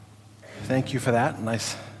Thank you for that.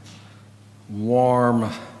 Nice, warm,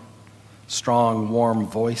 strong, warm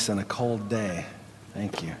voice in a cold day.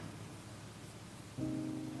 Thank you.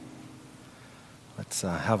 Let's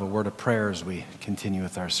have a word of prayer as we continue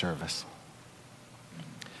with our service.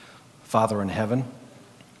 Father in heaven,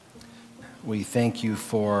 we thank you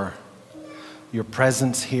for your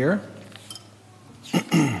presence here.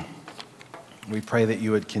 We pray that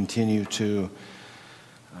you would continue to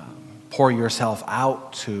pour yourself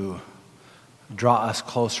out to draw us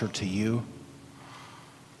closer to you.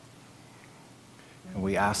 And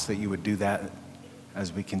we ask that you would do that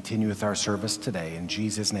as we continue with our service today. In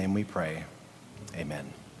Jesus' name we pray.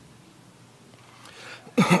 Amen.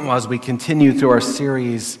 As we continue through our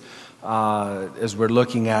series, as we're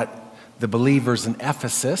looking at the believers in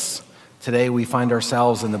Ephesus, today we find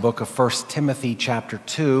ourselves in the book of 1 Timothy chapter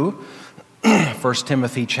 2. 1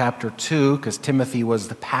 Timothy chapter 2, because Timothy was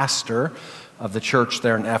the pastor of the church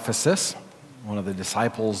there in Ephesus, one of the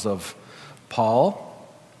disciples of Paul.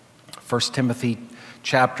 1 Timothy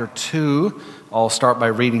chapter 2, I'll start by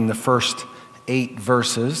reading the first 8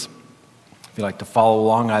 verses. If you'd like to follow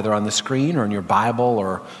along either on the screen or in your Bible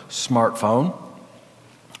or smartphone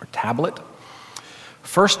or tablet.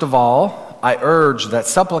 First of all, I urge that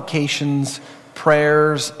supplications,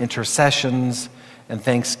 prayers, intercessions, and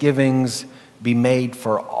thanksgivings be made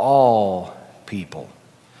for all people,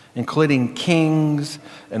 including kings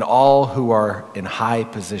and all who are in high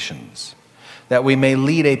positions, that we may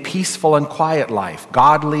lead a peaceful and quiet life,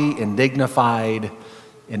 godly and dignified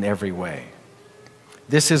in every way.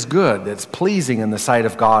 This is good, it's pleasing in the sight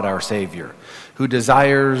of God our Savior, who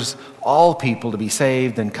desires all people to be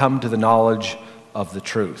saved and come to the knowledge of the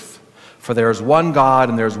truth. For there is one God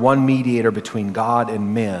and there is one mediator between God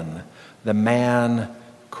and men, the man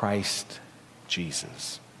Christ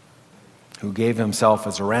Jesus, who gave himself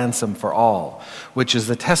as a ransom for all, which is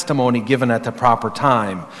the testimony given at the proper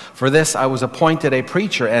time. For this I was appointed a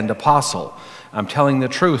preacher and apostle. I'm telling the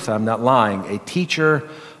truth, I'm not lying, a teacher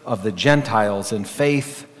of the Gentiles in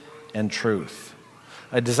faith and truth.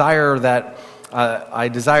 I desire then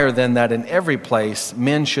that in every place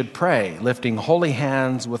men should pray, lifting holy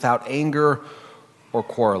hands without anger or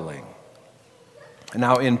quarreling.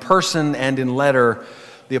 Now in person and in letter,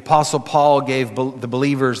 the Apostle Paul gave the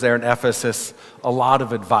believers there in Ephesus a lot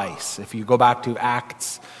of advice. If you go back to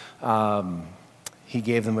Acts, he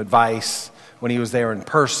gave them advice. When he was there in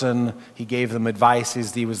person, he gave them advice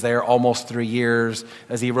as he was there almost 3 years.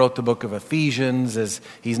 As he wrote the book of Ephesians, as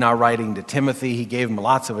he's now writing to Timothy, he gave them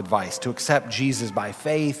lots of advice to accept Jesus by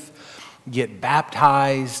faith, get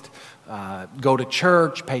baptized, go to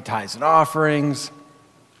church, pay tithes and offerings,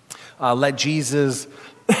 let Jesus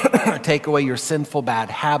take away your sinful bad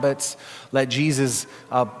habits. Let Jesus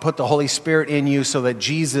put the Holy Spirit in you so that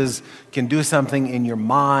Jesus can do something in your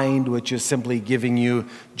mind, which is simply giving you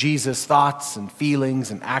Jesus' thoughts and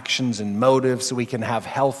feelings and actions and motives so we can have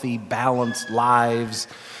healthy, balanced lives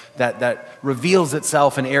that reveals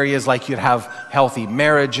itself in areas like you'd have healthy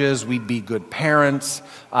marriages, we'd be good parents,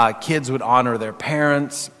 kids would honor their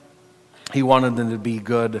parents. He wanted them to be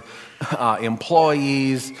good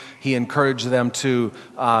employees. He encouraged them to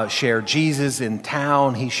share Jesus in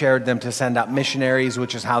town. He shared them to send out missionaries,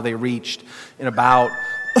 which is how they reached in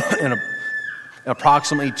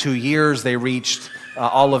approximately 2 years. They reached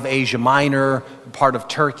all of Asia Minor, part of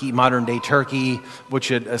Turkey, modern-day Turkey,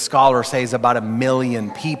 which a scholar says about 1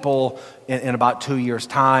 million people in about 2 years'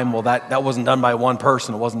 time. Well, that wasn't done by one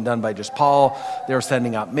person. It wasn't done by just Paul. They were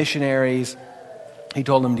sending out missionaries. He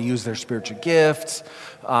told them to use their spiritual gifts.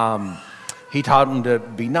 He taught them to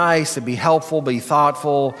be nice, to be helpful, be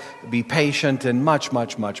thoughtful, be patient, and much,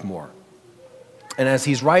 much, much more. And as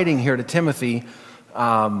he's writing here to Timothy,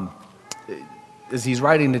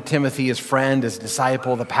 his friend, his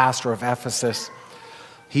disciple, the pastor of Ephesus,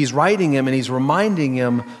 he's writing him and he's reminding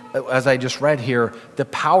him, as I just read here, the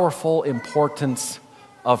powerful importance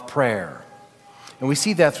of prayer. And we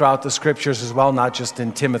see that throughout the scriptures as well, not just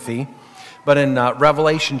in Timothy. But in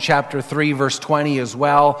Revelation chapter 3, verse 20 as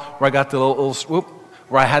well, where I got the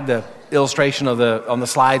where I had the illustration on the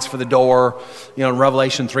slides for the door, in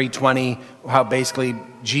Revelation 3:20, how basically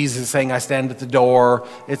Jesus is saying, "I stand at the door."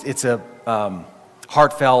 It's a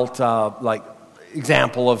heartfelt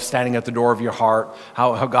example of standing at the door of your heart.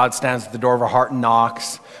 How God stands at the door of our heart and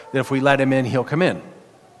knocks. That if we let Him in, He'll come in.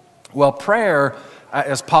 Well, prayer,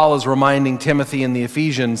 as Paul is reminding Timothy in the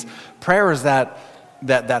Ephesians, prayer is that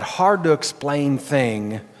hard to explain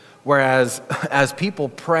thing, whereas as people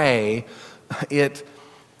pray,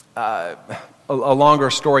 a longer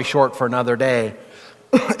story short for another day,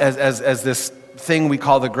 as this thing we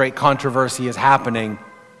call the great controversy is happening,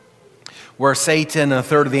 where Satan and a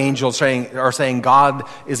third of the angels are saying God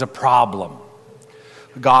is a problem.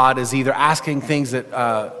 God is either asking things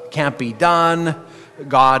that can't be done.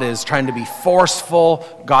 God is trying to be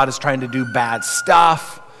forceful. God is trying to do bad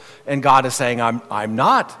stuff. And God is saying, I'm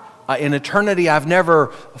not. In eternity, I've never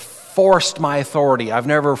forced my authority. I've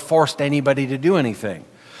never forced anybody to do anything.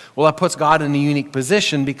 Well, that puts God in a unique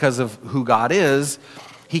position because of who God is.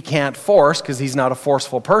 He can't force because he's not a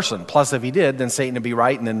forceful person. Plus, if he did, then Satan would be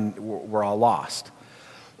right and then we're all lost.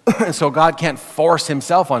 And so God can't force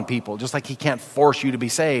himself on people, just like he can't force you to be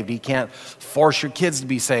saved. He can't force your kids to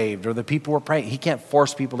be saved or the people we're praying. He can't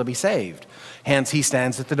force people to be saved. Hence, he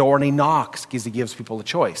stands at the door and he knocks because he gives people a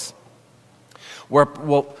choice.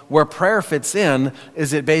 Where prayer fits in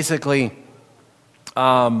is it basically,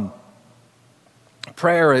 prayer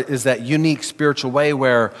is that unique spiritual way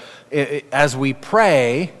where as we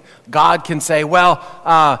pray, God can say, well,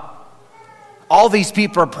 all these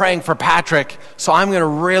people are praying for Patrick, so I'm going to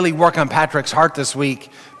really work on Patrick's heart this week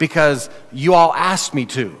because you all asked me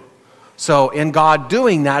to. So in God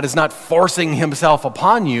doing that is not forcing himself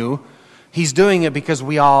upon you. He's doing it because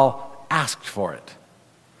we all asked for it.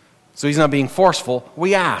 So he's not being forceful.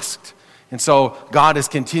 We asked. And so God is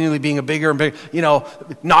continually being a bigger and bigger,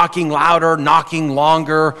 knocking louder, knocking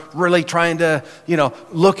longer, really trying to,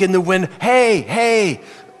 look in the window. Hey.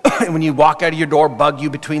 And when you walk out of your door, bug you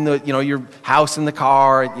between the, your house and the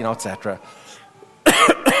car, etc.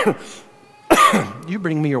 You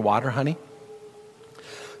bring me your water, honey?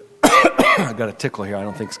 I got a tickle here. I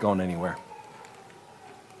don't think it's going anywhere.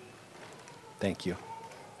 Thank you.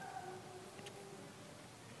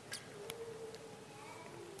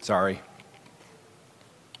 Sorry.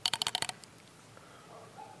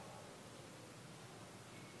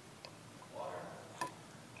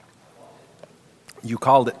 You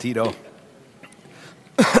called it, Tito.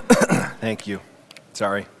 Thank you.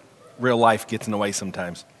 Sorry. Real life gets in the way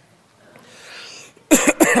sometimes.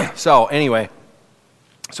 So anyway,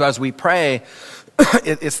 as we pray,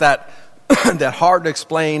 it's that hard to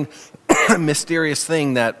explain, mysterious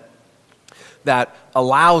thing that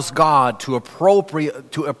allows God to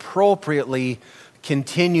appropriately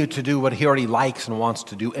continue to do what he already likes and wants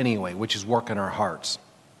to do anyway, which is work in our hearts.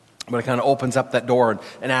 But it kind of opens up that door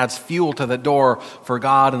and adds fuel to the door for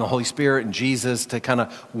God and the Holy Spirit and Jesus to kind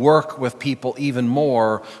of work with people even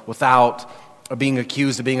more without being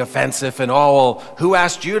accused of being offensive and, who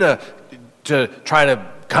asked you to try to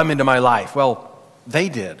come into my life? Well, they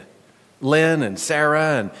did. Lynn and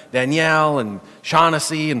Sarah and Danielle and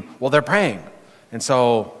Shaughnessy, and they're praying. And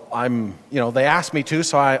so they asked me to,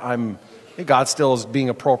 so God still is being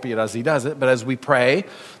appropriate as he does it, but as we pray,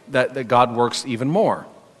 that God works even more.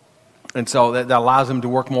 And so that allows him to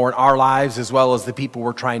work more in our lives as well as the people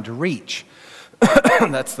we're trying to reach.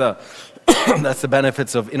 That's the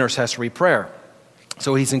benefits of intercessory prayer.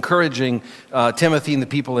 So he's encouraging Timothy and the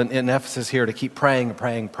people in Ephesus here to keep praying,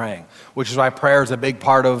 which is why prayer is a big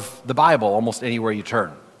part of the Bible, almost anywhere you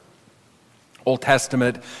turn. Old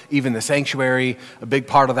Testament, even the sanctuary, a big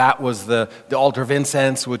part of that was the altar of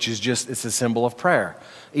incense, which is it's a symbol of prayer.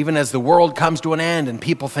 Even as the world comes to an end and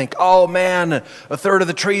people think, oh man, a third of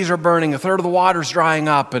the trees are burning, a third of the water's drying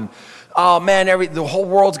up, and oh man, the whole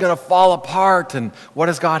world's going to fall apart. And what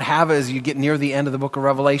does God have as you get near the end of the book of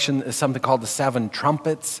Revelation is something called the 7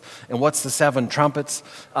 trumpets. And what's the 7 trumpets?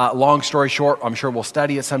 Long story short, I'm sure we'll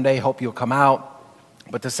study it someday. Hope you'll come out.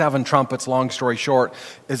 But the 7 trumpets, long story short,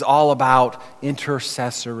 is all about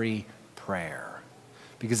intercessory prayer.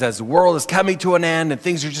 Because as the world is coming to an end and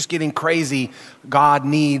things are just getting crazy, God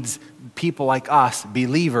needs people like us,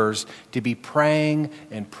 believers, to be praying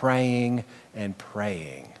and praying and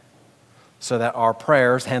praying. So that our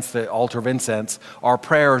prayers, hence the altar of incense, our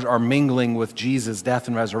prayers are mingling with Jesus' death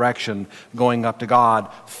and resurrection, going up to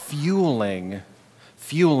God, fueling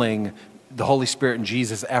the Holy Spirit and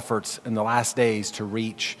Jesus' efforts in the last days to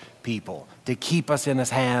reach people, to keep us in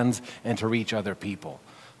his hands and to reach other people.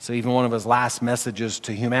 So even one of his last messages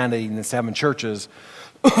to humanity in the 7 churches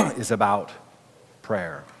is about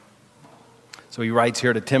prayer. So he writes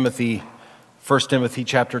here to Timothy, 1 Timothy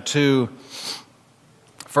chapter 2,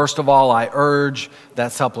 first of all, I urge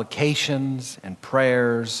that supplications and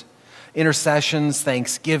prayers, intercessions,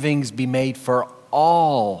 thanksgivings be made for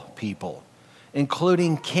all people,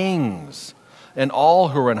 including kings and all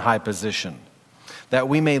who are in high position, that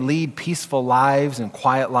we may lead peaceful lives and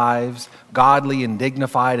quiet lives, godly and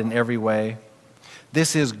dignified in every way.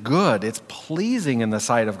 This is good. It's pleasing in the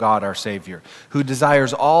sight of God our Savior, who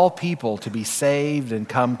desires all people to be saved and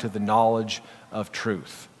come to the knowledge of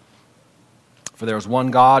truth. For there is one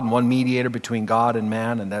God and one mediator between God and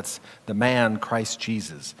man, and that's the man, Christ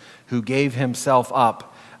Jesus, who gave himself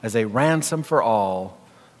up as a ransom for all,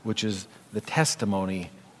 which is the testimony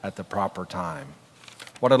at the proper time.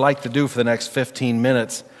 What I'd like to do for the next 15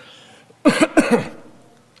 minutes, I'd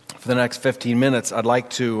like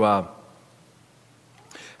to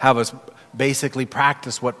have us basically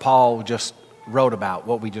practice what Paul just wrote about,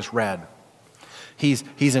 what we just read.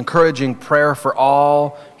 He's encouraging prayer for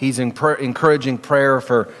all. He's encouraging prayer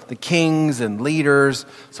for the kings and leaders.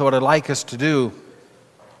 So what I'd like us to do,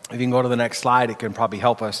 if you can go to the next slide, it can probably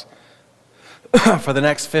help us. For the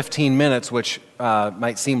next 15 minutes, which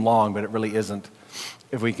might seem long, but it really isn't.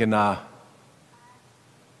 If we can,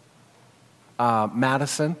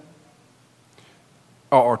 Madison,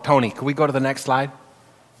 or Tony, can we go to the next slide?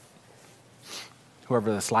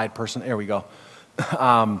 Whoever the slide person, there we go.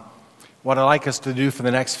 What I'd like us to do for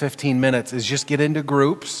the next 15 minutes is just get into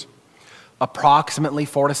groups, approximately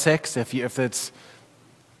 4 to 6. If it's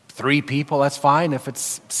 3 people, that's fine. If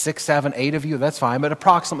it's 6, 7, 8 of you, that's fine. But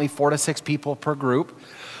approximately 4 to 6 people per group.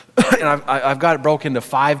 And I've got it broken into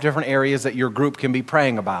 5 different areas that your group can be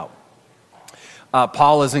praying about.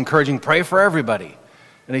 Paul is encouraging, pray for everybody.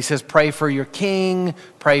 And he says, pray for your king,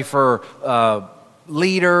 pray for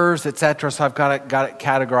leaders, etc. So I've got it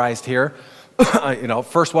categorized here.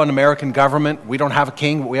 First one, American government. We don't have a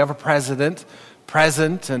king, but we have a president.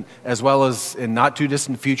 Present, and as well as in not too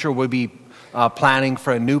distant future, we'll be planning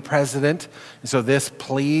for a new president. And so this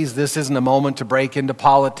isn't a moment to break into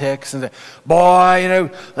politics and say,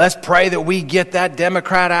 boy, let's pray that we get that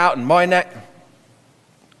Democrat out and boy,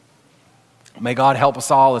 may God help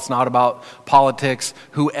us all. It's not about politics.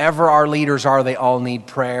 Whoever our leaders are, they all need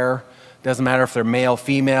prayer. Doesn't matter if they're male,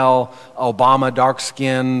 female, Obama, dark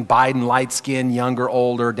skin, Biden, light skin, younger,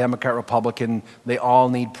 older, Democrat, Republican. They all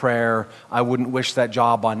need prayer. I wouldn't wish that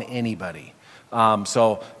job on anybody.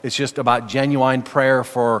 So it's just about genuine prayer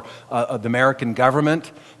for the American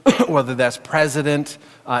government, whether that's president.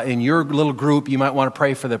 In your little group, you might want to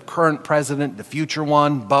pray for the current president, the future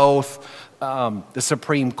one, both, the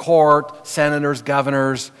Supreme Court, senators,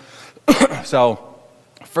 governors. So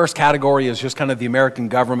first category is just kind of the American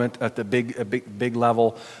government at the big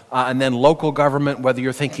level. And then local government, whether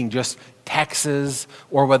you're thinking just Texas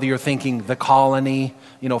or whether you're thinking the colony,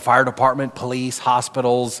 fire department, police,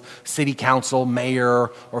 hospitals, city council, mayor,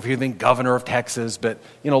 or if you think governor of Texas, but,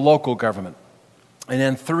 local government. And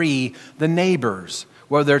then 3, the neighbors,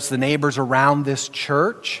 whether it's the neighbors around this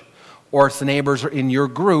church or it's the neighbors in your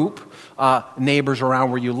group, neighbors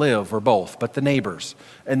around where you live, or both, but the neighbors.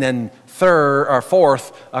 And then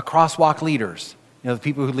 4th, crosswalk leaders, the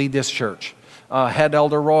people who lead this church. Head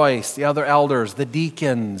Elder Royce, the other elders, the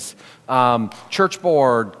deacons, church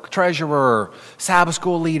board, treasurer, Sabbath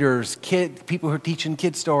school leaders, people who are teaching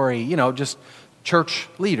Kid Story, just church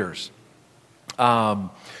leaders. And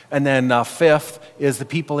then 5th is the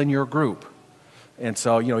people in your group. And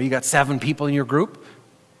so, you got 7 people in your group.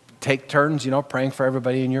 Take turns, praying for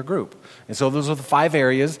everybody in your group. And so those are the 5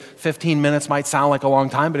 areas. 15 minutes might sound like a long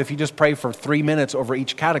time, but if you just pray for 3 minutes over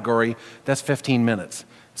each category, that's 15 minutes.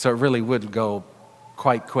 So it really would go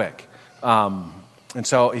quite quick. And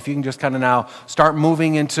so if you can just kind of now start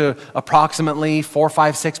moving into approximately 4,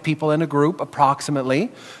 5, 6 people in a group,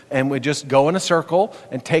 approximately, and we just go in a circle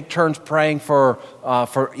and take turns praying for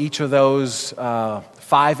each of those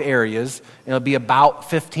 5 areas. It'll be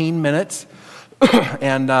about 15 minutes.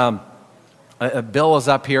 And Bill is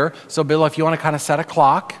up here. So Bill, if you want to kind of set a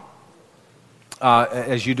clock,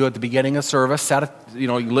 as you do at the beginning of service,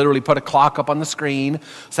 you literally put a clock up on the screen.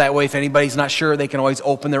 So that way, if anybody's not sure, they can always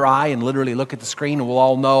open their eye and literally look at the screen, and we'll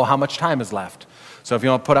all know how much time is left. So if you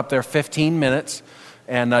want to put up there 15 minutes,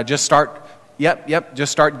 and just start,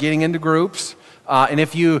 just start getting into groups. And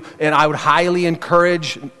I would highly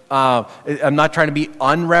encourage, I'm not trying to be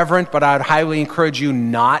unreverent, but I would highly encourage you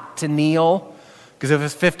not to kneel. Because if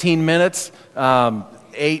it's 15 minutes,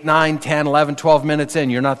 8, 9, 10, 11, 12 minutes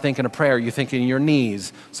in, you're not thinking of prayer, you're thinking your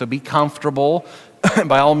knees. So be comfortable.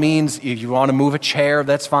 By all means, if you want to move a chair,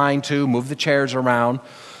 that's fine too. Move the chairs around.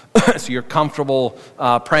 So you're comfortable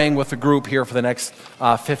praying with the group here for the next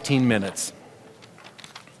 15 minutes.